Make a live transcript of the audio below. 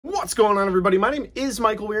What's going on, everybody? My name is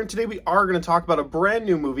Michael Weir, and today we are going to talk about a brand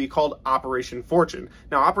new movie called Operation Fortune.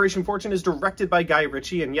 Now, Operation Fortune is directed by Guy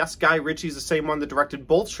Ritchie, and yes, Guy Ritchie is the same one that directed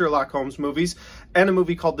both Sherlock Holmes movies and a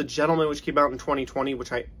movie called The Gentleman, which came out in 2020,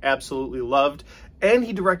 which I absolutely loved. And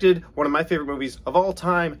he directed one of my favorite movies of all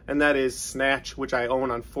time, and that is Snatch, which I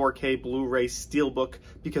own on 4K Blu-ray Steelbook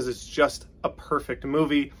because it's just a perfect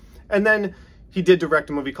movie. And then he did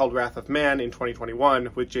direct a movie called Wrath of Man in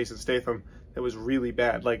 2021 with Jason Statham. It was really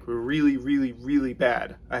bad, like really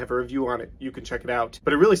bad. I have a review on it. You can check it out.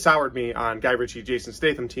 But it really soured me on Guy Ritchie, Jason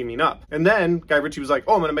Statham teaming up. And then Guy Ritchie was like,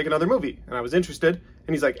 oh, I'm going to make another movie. And I was interested.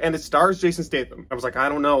 And he's like, and it stars Jason Statham. I was like, I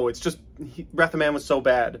don't know. It's just, Wrath of Man was so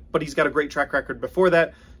bad. But he's got a great track record before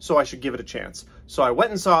that, so I should give it a chance. So I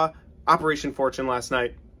went and saw Operation Fortune last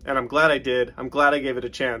night. And I'm glad I did. I'm glad I gave it a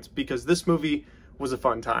chance because this movie was a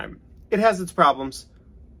fun time. It has its problems,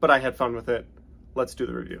 but I had fun with it. Let's do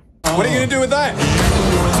the review. What are you gonna do with that?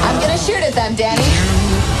 I'm gonna shoot at them, Danny.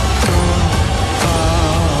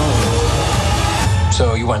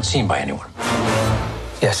 So you weren't seen by anyone?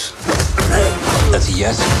 Yes. That's a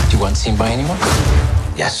yes. You weren't seen by anyone?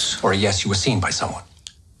 Yes. Or a yes, you were seen by someone?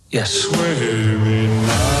 Yes.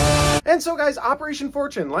 And so, guys, Operation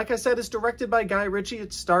Fortune, like I said, is directed by Guy Ritchie.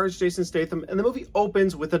 It stars Jason Statham, and the movie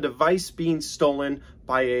opens with a device being stolen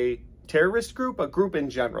by a terrorist group, a group in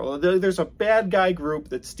general. There's a bad guy group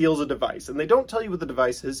that steals a device, and they don't tell you what the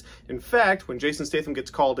device is. In fact, when Jason Statham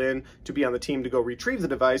gets called in to be on the team to go retrieve the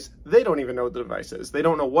device, they don't even know what the device is. They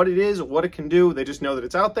don't know what it is, what it can do. They just know that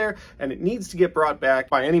it's out there, and it needs to get brought back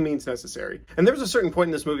by any means necessary. And there was a certain point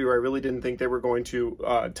in this movie where I really didn't think they were going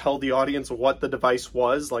to tell the audience what the device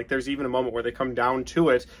was. Like, there's even a moment where they come down to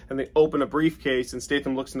it, and they open a briefcase, and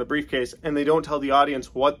Statham looks in the briefcase, and they don't tell the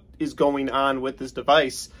audience what is going on with this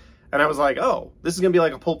device. And I was like, oh, this is going to be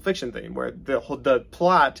like a Pulp Fiction thing where the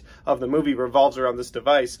plot of the movie revolves around this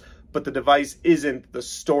device, but the device isn't the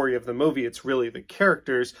story of the movie. It's really the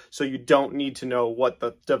characters, so you don't need to know what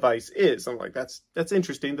the device is. I'm like, that's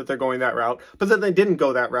interesting that they're going that route. But then they didn't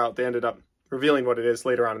go that route. They ended up revealing what it is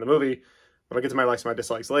later on in the movie. But I'll get to my likes and my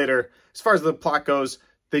dislikes later. As far as the plot goes,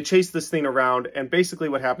 they chase this thing around, and basically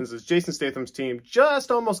what happens is Jason Statham's team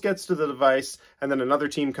just almost gets to the device, and then another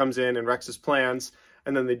team comes in and wrecks his plans.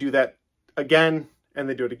 And then they do that again, and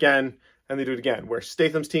they do it again, and they do it again, where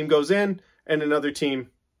Statham's team goes in, and another team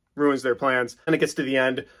ruins their plans, and it gets to the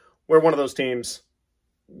end, where one of those teams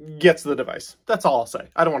gets the device. That's all I'll say.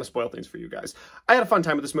 I don't want to spoil things for you guys. I had a fun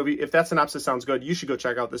time with this movie. If that synopsis sounds good, you should go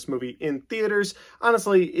check out this movie in theaters.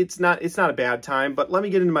 Honestly, it's not a bad time, but let me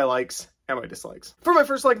get into my likes and my dislikes. For my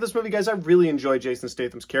first like of this movie, guys, I really enjoyed Jason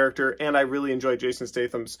Statham's character, and I really enjoyed Jason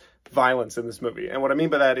Statham's violence in this movie. And what I mean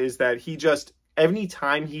by that is that he just, any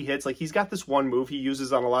time he hits, like, he's got this one move he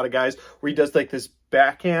uses on a lot of guys where he does like this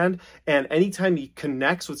backhand, and anytime he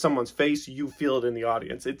connects with someone's face, you feel it in the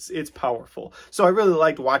audience. It's powerful. So I really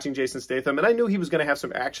liked watching Jason Statham, and I knew he was going to have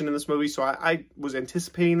some action in this movie, so I was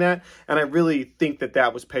anticipating that, and I really think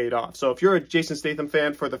that was paid off. So if you're a Jason Statham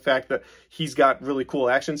fan for the fact that he's got really cool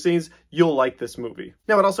action scenes, you'll like this movie.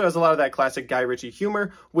 Now, it also has a lot of that classic Guy Ritchie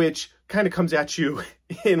humor, which kind of comes at you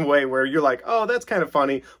in a way where you're like, oh, that's kind of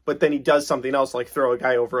funny, but then he does something else, like throw a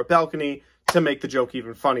guy over a balcony to make the joke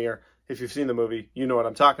even funnier. If you've seen the movie, you know what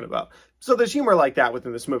I'm talking about. So there's humor like that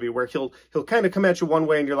within this movie where he'll kind of come at you one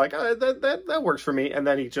way and you're like, oh, that works for me. And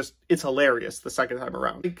then it's hilarious the second time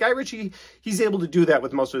around. Guy Ritchie, he's able to do that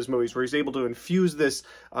with most of his movies where he's able to infuse this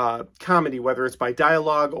comedy, whether it's by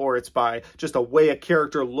dialogue or it's by just a way a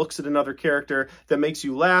character looks at another character that makes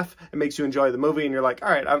you laugh and makes you enjoy the movie. And you're like,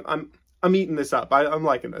 all right, I'm eating this up. I'm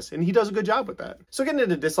liking this. And he does a good job with that. So getting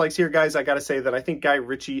into dislikes here, guys, I got to say that I think Guy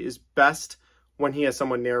Ritchie is best when he has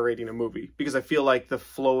someone narrating a movie, because I feel like the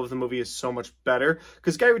flow of the movie is so much better,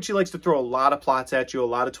 because Guy Ritchie likes to throw a lot of plots at you, a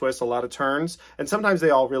lot of twists, a lot of turns, and sometimes they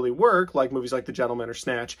all really work, like movies like The Gentleman or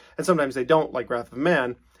Snatch, and sometimes they don't, like Wrath of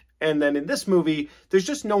Man. And then in this movie, there's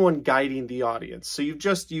just no one guiding the audience. So you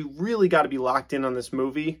really got to be locked in on this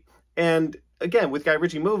movie. And again, with Guy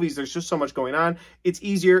Ritchie movies, there's just so much going on. It's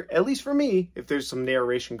easier, at least for me, if there's some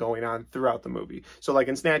narration going on throughout the movie. So like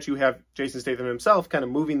in Snatch, you have Jason Statham himself kind of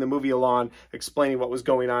moving the movie along, explaining what was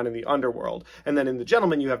going on in the underworld. And then in The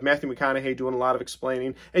Gentleman, you have Matthew McConaughey doing a lot of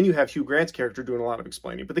explaining, and you have Hugh Grant's character doing a lot of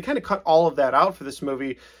explaining. But they kind of cut all of that out for this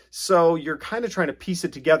movie, so you're kind of trying to piece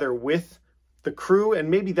it together with the crew,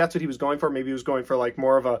 and maybe that's what he was going for. Maybe he was going for like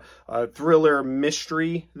more of a thriller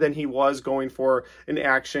mystery than he was going for an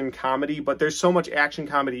action comedy. But there's so much action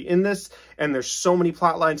comedy in this, and there's so many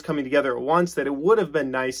plot lines coming together at once that it would have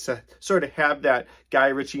been nice to sort of have that Guy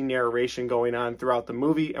Ritchie narration going on throughout the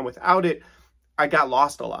movie. And without it, I got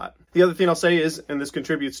lost a lot. The other thing I'll say is, and this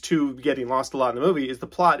contributes to getting lost a lot in the movie, is the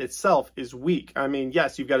plot itself is weak. I mean,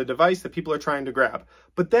 yes, you've got a device that people are trying to grab,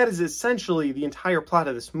 but that is essentially the entire plot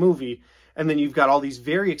of this movie. And then you've got all these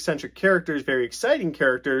very eccentric characters, very exciting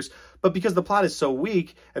characters, but because the plot is so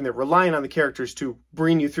weak and they're relying on the characters to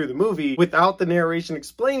bring you through the movie without the narration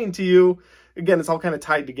explaining to you, again, it's all kind of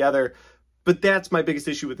tied together. But that's my biggest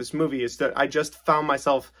issue with this movie, is that I just found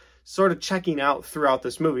myself sort of checking out throughout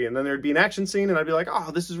this movie. And then there'd be an action scene and I'd be like,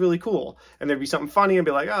 oh, this is really cool. And there'd be something funny and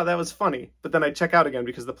be like, oh, that was funny. But then I'd check out again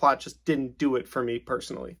because the plot just didn't do it for me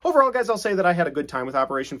personally. Overall, guys, I'll say that I had a good time with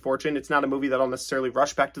Operation Fortune. It's not a movie that I'll necessarily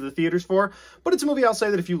rush back to the theaters for, but it's a movie I'll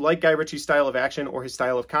say that if you like Guy Ritchie's style of action or his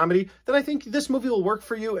style of comedy, then I think this movie will work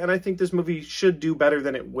for you. And I think this movie should do better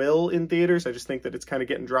than it will in theaters. I just think that it's kind of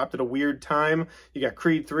getting dropped at a weird time. You got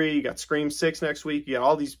Creed 3, you got Scream 6 next week, you got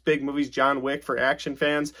all these big movies, John Wick for action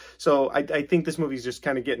fans. So I think this movie's just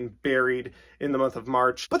kind of getting buried in the month of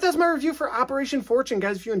March. But that's my review for Operation Fortune,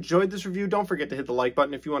 guys. If you enjoyed this review, don't forget to hit the like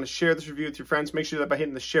button. If you want to share this review with your friends, make sure that by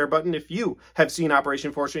hitting the share button. If you have seen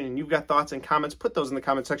Operation Fortune and you've got thoughts and comments, put those in the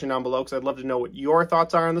comment section down below because I'd love to know what your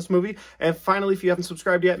thoughts are on this movie. And finally, if you haven't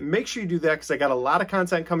subscribed yet, make sure you do that because I got a lot of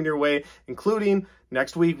content coming your way, including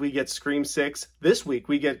next week we get Scream 6. This week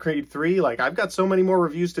we get Creed 3. Like, I've got so many more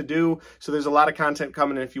reviews to do, so there's a lot of content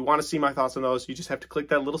coming. And if you want to see my thoughts on those, you just have to click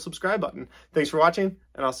that little subscribe button. Thanks for watching,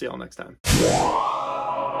 and I'll see you all next time.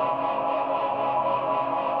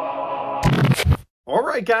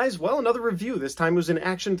 Alright guys, well, another review. This time it was an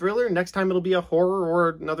action thriller. Next time it'll be a horror or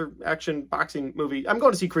another action boxing movie. I'm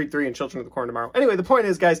going to see Creed 3 and Children of the Corn tomorrow. Anyway, the point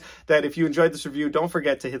is, guys, that if you enjoyed this review, don't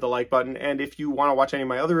forget to hit the like button. And if you want to watch any of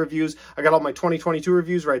my other reviews, I got all my 2022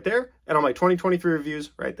 reviews right there and all my 2023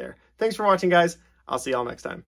 reviews right there. Thanks for watching, guys. I'll see y'all next time.